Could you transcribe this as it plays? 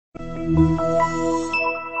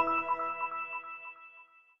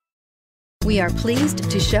We are pleased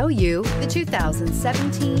to show you the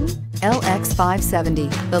 2017 LX 570.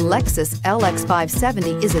 The Lexus LX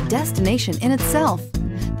 570 is a destination in itself.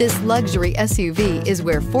 This luxury SUV is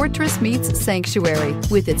where fortress meets sanctuary,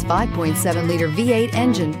 with its 5.7-liter V8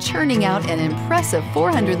 engine churning out an impressive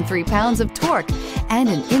 403 pounds of torque and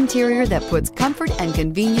an interior that puts comfort and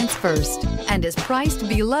convenience first, and is priced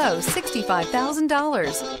below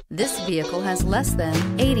 $65,000. This vehicle has less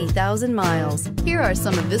than 80,000 miles. Here are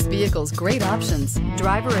some of this vehicle's great options: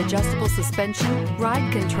 driver adjustable suspension,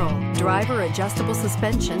 ride control, driver adjustable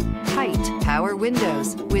suspension, height, power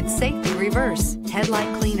windows with safety reverse, headlight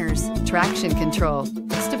cleaners, traction control,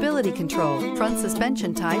 stability control, front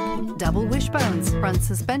suspension type, double wishbones, front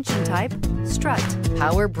suspension type, strut,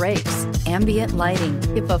 power brakes, ambient lighting.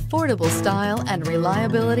 If affordable style and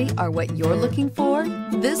reliability are what you're looking for,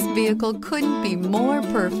 this vehicle couldn't be more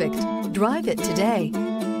perfect. Drive it today.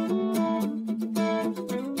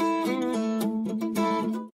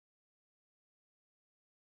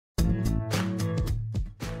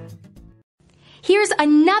 Here's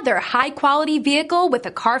another high-quality vehicle with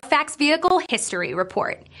a Carfax Vehicle History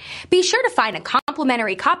Report. Be sure to find a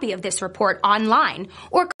complimentary copy of this report online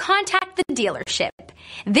or contact the dealership.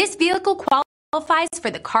 This vehicle qualifies for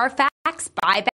the Carfax buyback